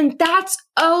 And that's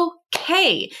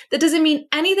okay. That doesn't mean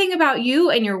anything about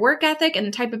you and your work ethic and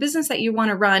the type of business that you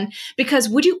want to run, because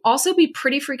would you also be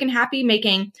pretty freaking happy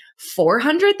making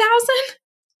 400,000?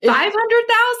 500,000,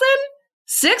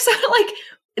 600,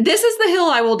 this is the hill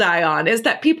I will die on, is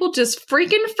that people just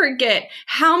freaking forget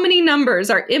how many numbers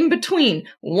are in between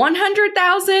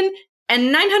 100,000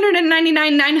 and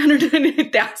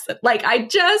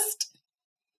 999,999,000.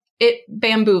 It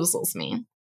bamboozles me.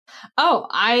 Oh,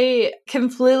 I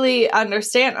completely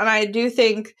understand. And I do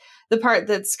think the part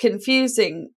that's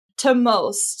confusing to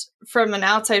most from an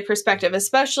outside perspective,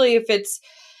 especially if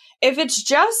it's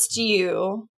just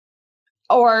you,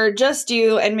 or just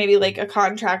you and maybe like a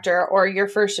contractor or your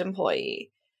first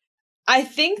employee, I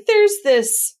think there's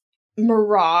this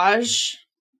mirage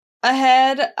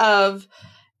ahead of,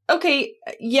 okay,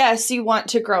 yes, you want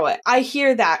to grow it. I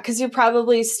hear that because you're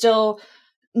probably still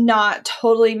not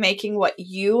totally making what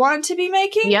you want to be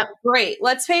making. Yep. Great.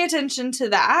 Let's pay attention to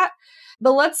that.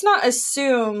 But let's not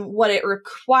assume what it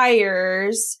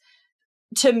requires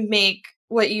to make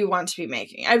what you want to be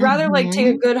making. I'd rather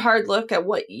take a good hard look at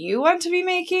what you want to be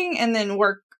making and then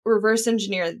reverse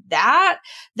engineer that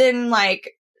than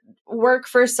work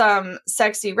for some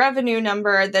sexy revenue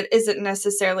number that isn't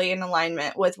necessarily in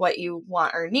alignment with what you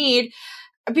want or need.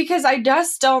 Because I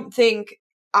just don't think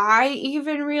I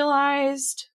even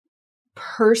realized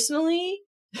personally,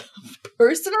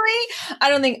 I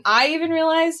don't think I even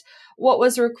realized what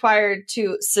was required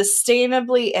to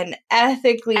sustainably and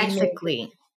ethically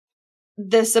make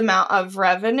this amount of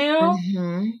revenue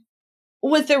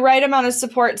with the right amount of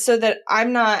support, so that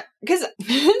I'm not, because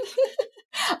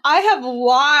I have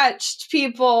watched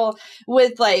people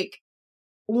with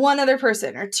one other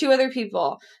person or 2 other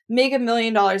people make $1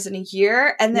 million in a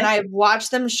year. And then I've watched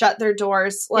them shut their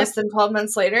doors less than 12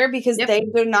 months later because they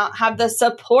do not have the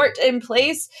support in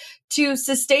place to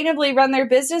sustainably run their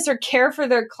business or care for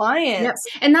their clients.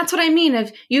 Yep. And that's what I mean.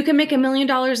 If you can make $1 million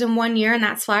in 1 year and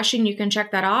that's flashing, you can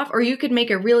check that off, or you could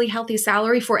make a really healthy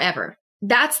salary forever.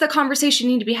 That's the conversation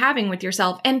you need to be having with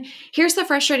yourself. And here's the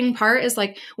frustrating part is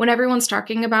when everyone's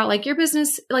talking about your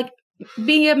business,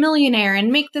 be a millionaire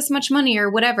and make this much money or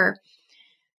whatever,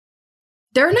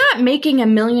 they're not making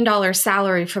 $1 million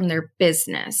salary from their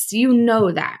business. You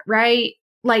know that, right?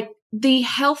 The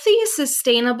healthy,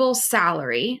 sustainable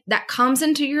salary that comes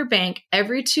into your bank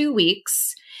every 2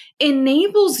 weeks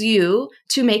enables you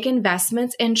to make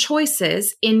investments and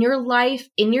choices in your life,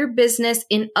 in your business,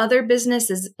 in other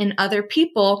businesses, in other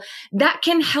people that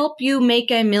can help you make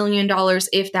 $1 million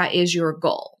if that is your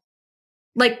goal.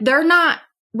 Like, they're not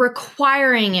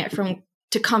requiring it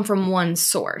to come from one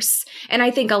source. And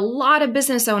I think a lot of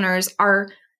business owners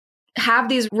have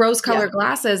these rose-colored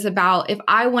glasses about, if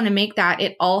I want to make that,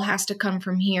 it all has to come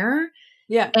from here.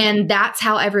 Yeah. And that's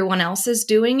how everyone else is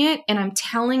doing it. And I'm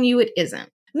telling you, it isn't.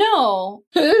 No,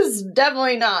 it is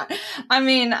definitely not. I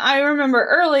mean, I remember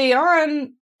early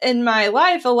on in my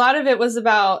life, a lot of it was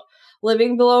about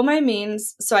living below my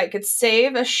means so I could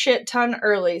save a shit ton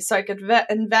early, so I could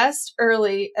invest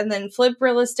early and then flip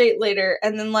real estate later.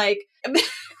 And then it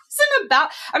wasn't about,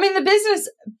 I mean, the business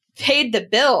paid the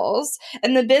bills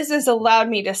and the business allowed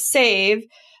me to save.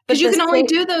 Because you can only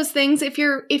do those things if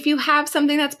you have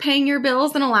something that's paying your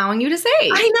bills and allowing you to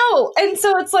save. I know. And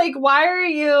so it's like, why are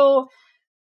you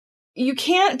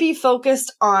can't be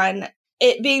focused on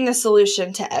it being the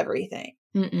solution to everything.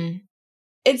 Mm-mm.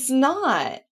 It's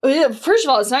not. First of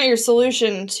all, it's not your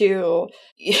solution to,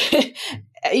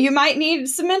 you might need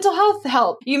some mental health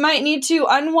help. You might need to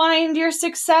unwind your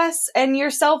success and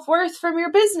your self-worth from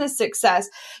your business success.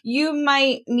 You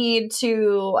might need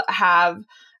to have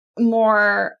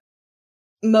more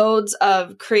modes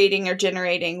of creating or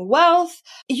generating wealth.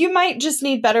 You might just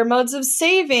need better modes of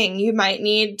saving. You might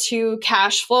need to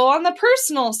cash flow on the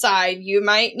personal side. You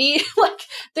might need,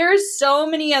 there's so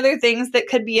many other things that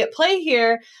could be at play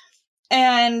here.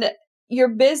 And your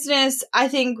business, I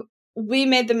think we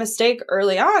made the mistake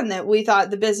early on that we thought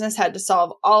the business had to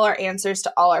solve all our answers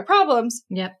to all our problems.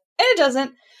 Yep. And it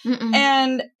doesn't. Mm-mm.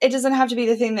 And it doesn't have to be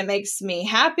the thing that makes me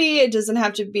happy. It doesn't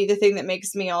have to be the thing that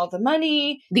makes me all the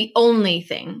money. The only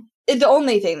thing. The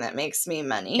only thing that makes me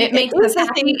money. It makes us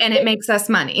happy and it makes us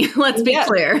money. Let's be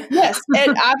clear. Yes,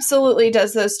 it absolutely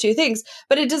does those two things.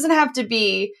 But it doesn't have to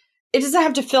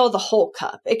fill the whole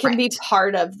cup. It can be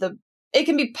part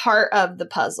of the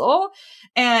puzzle.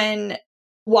 And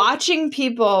watching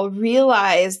people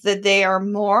realize that they are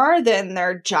more than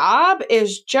their job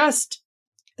is just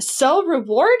so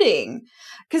rewarding.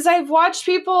 Because I've watched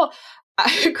people,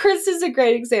 Chris is a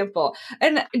great example.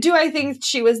 And do I think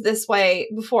she was this way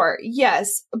before?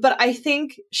 Yes. But I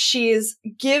think she's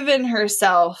given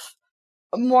herself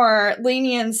more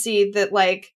leniency that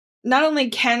not only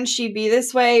can she be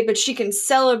this way, but she can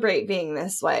celebrate being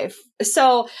this way.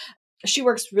 So she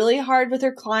works really hard with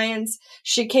her clients.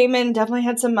 She came in, definitely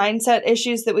had some mindset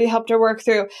issues that we helped her work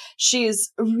through.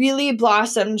 She's really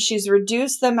blossomed. She's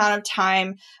reduced the amount of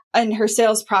time in her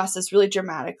sales process really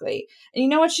dramatically. And you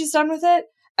know what she's done with it?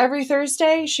 Every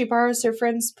Thursday, she borrows her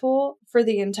friend's pool for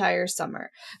the entire summer.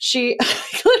 She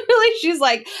literally, she's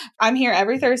like, I'm here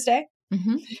every Thursday.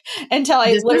 Mm-hmm. Until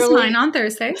this is mine on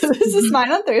Thursdays. This is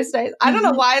mine on Thursdays. I don't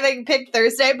know why they picked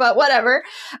Thursday, but whatever.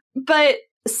 But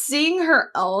seeing her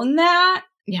own that,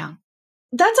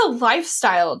 that's a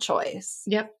lifestyle choice.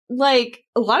 Yep. A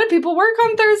lot of people work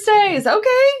on Thursdays.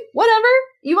 Okay, whatever.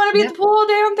 You want to be at the pool all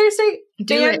day on Thursday?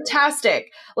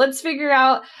 Fantastic. Let's figure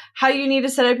out how you need to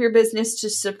set up your business to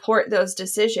support those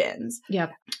decisions.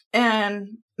 Yep.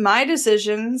 And my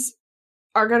decisions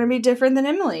are going to be different than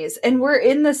Emily's. And we're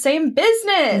in the same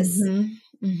business.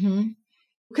 Mm-hmm. Mm-hmm.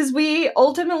 Because we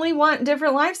ultimately want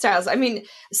different lifestyles. I mean,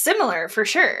 similar for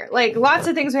sure. Lots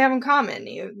of things we have in common.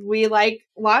 We like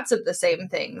lots of the same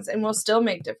things and we'll still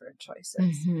make different choices.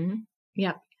 Mm-hmm.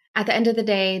 Yep. At the end of the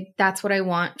day, that's what I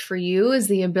want for you, is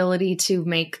the ability to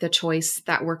make the choice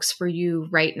that works for you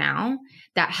right now,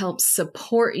 that helps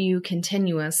support you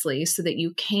continuously so that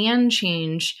you can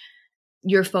change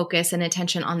your focus and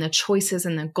attention on the choices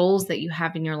and the goals that you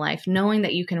have in your life, knowing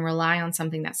that you can rely on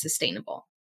something that's sustainable.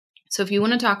 So if you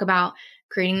want to talk about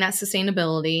creating that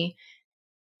sustainability,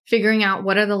 figuring out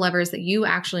what are the levers that you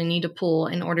actually need to pull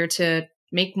in order to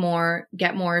make more,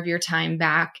 get more of your time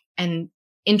back, and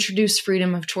introduce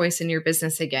freedom of choice in your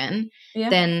business again,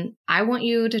 then I want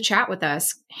you to chat with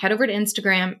us. Head over to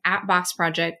Instagram @Box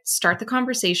Project, start the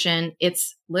conversation.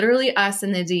 It's literally us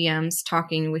in the DMs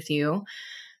talking with you.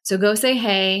 So go say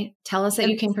hey, tell us that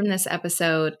you came from this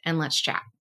episode, and let's chat.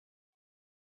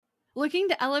 Looking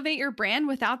to elevate your brand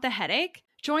without the headache?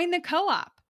 Join the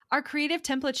Co-op, our creative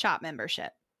template shop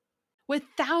membership. With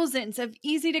thousands of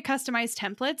easy to customize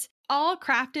templates, all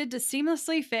crafted to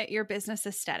seamlessly fit your business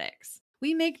aesthetics,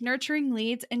 we make nurturing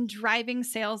leads and driving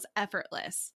sales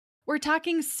effortless. We're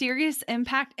talking serious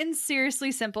impact and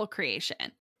seriously simple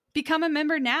creation. Become a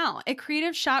member now at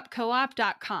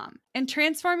creativeshopcoop.com and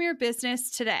transform your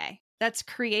business today. That's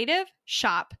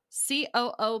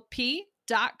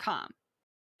creativeshopcoop.com.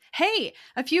 Hey,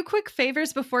 a few quick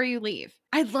favors before you leave.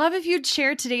 I'd love if you'd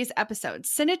share today's episode.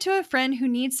 Send it to a friend who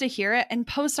needs to hear it and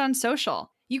post on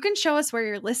social. You can show us where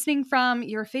you're listening from,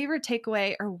 your favorite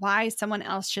takeaway, or why someone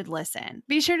else should listen.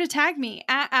 Be sure to tag me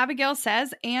at Abigail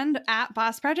Says and at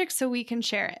Boss Project so we can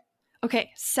share it.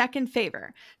 Okay, second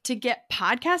favor. To get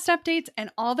podcast updates and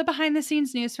all the behind the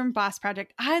scenes news from Boss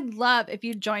Project, I'd love if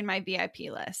you'd join my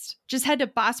VIP list. Just head to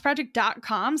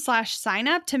bossproject.com/sign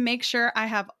up to make sure I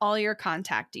have all your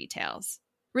contact details.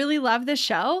 Really love the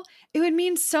show? It would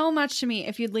mean so much to me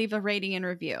if you'd leave a rating and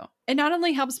review. It not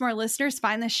only helps more listeners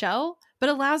find the show, but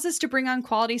allows us to bring on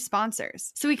quality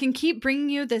sponsors so we can keep bringing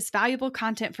you this valuable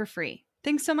content for free.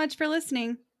 Thanks so much for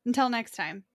listening. Until next time.